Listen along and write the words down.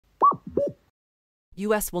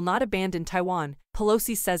U.S. will not abandon Taiwan,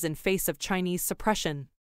 Pelosi says in face of Chinese suppression.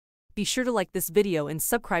 Be sure to like this video and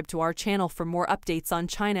subscribe to our channel for more updates on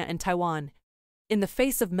China and Taiwan. In the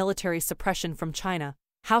face of military suppression from China,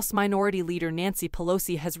 House Minority Leader Nancy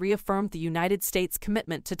Pelosi has reaffirmed the United States'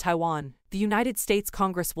 commitment to Taiwan. The United States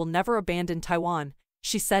Congress will never abandon Taiwan,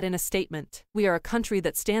 she said in a statement. We are a country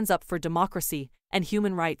that stands up for democracy and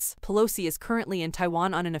human rights. Pelosi is currently in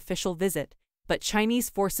Taiwan on an official visit, but Chinese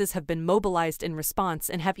forces have been mobilized in response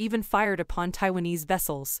and have even fired upon Taiwanese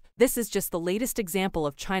vessels. This is just the latest example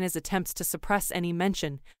of China's attempts to suppress any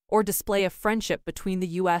mention or display of friendship between the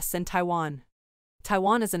U.S. and Taiwan.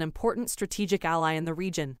 Taiwan is an important strategic ally in the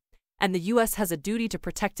region, and the U.S. has a duty to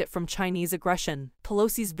protect it from Chinese aggression.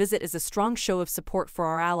 Pelosi's visit is a strong show of support for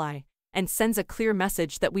our ally, and sends a clear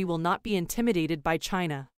message that we will not be intimidated by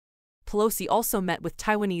China. Pelosi also met with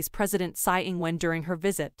Taiwanese President Tsai Ing-wen during her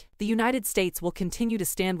visit. The United States will continue to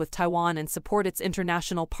stand with Taiwan and support its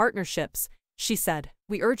international partnerships, she said.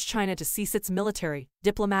 We urge China to cease its military,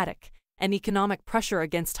 diplomatic, and economic pressure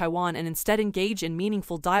against Taiwan and instead engage in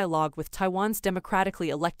meaningful dialogue with Taiwan's democratically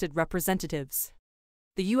elected representatives.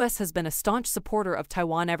 The U.S. has been a staunch supporter of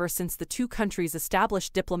Taiwan ever since the two countries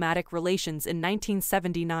established diplomatic relations in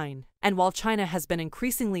 1979, and while China has been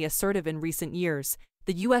increasingly assertive in recent years,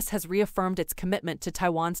 the U.S. has reaffirmed its commitment to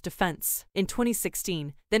Taiwan's defense. In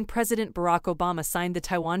 2016, then-President Barack Obama signed the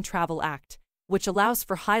Taiwan Travel Act, which allows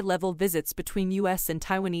for high-level visits between U.S. and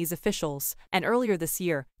Taiwanese officials, and earlier this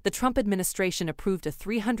year, the Trump administration approved a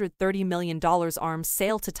 $330 million arms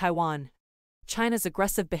sale to Taiwan. China's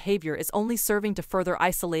aggressive behavior is only serving to further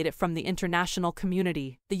isolate it from the international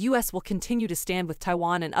community. The U.S. will continue to stand with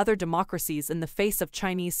Taiwan and other democracies in the face of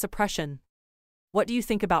Chinese suppression. What do you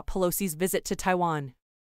think about Pelosi's visit to Taiwan?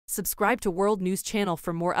 Subscribe to World News Channel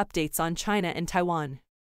for more updates on China and Taiwan.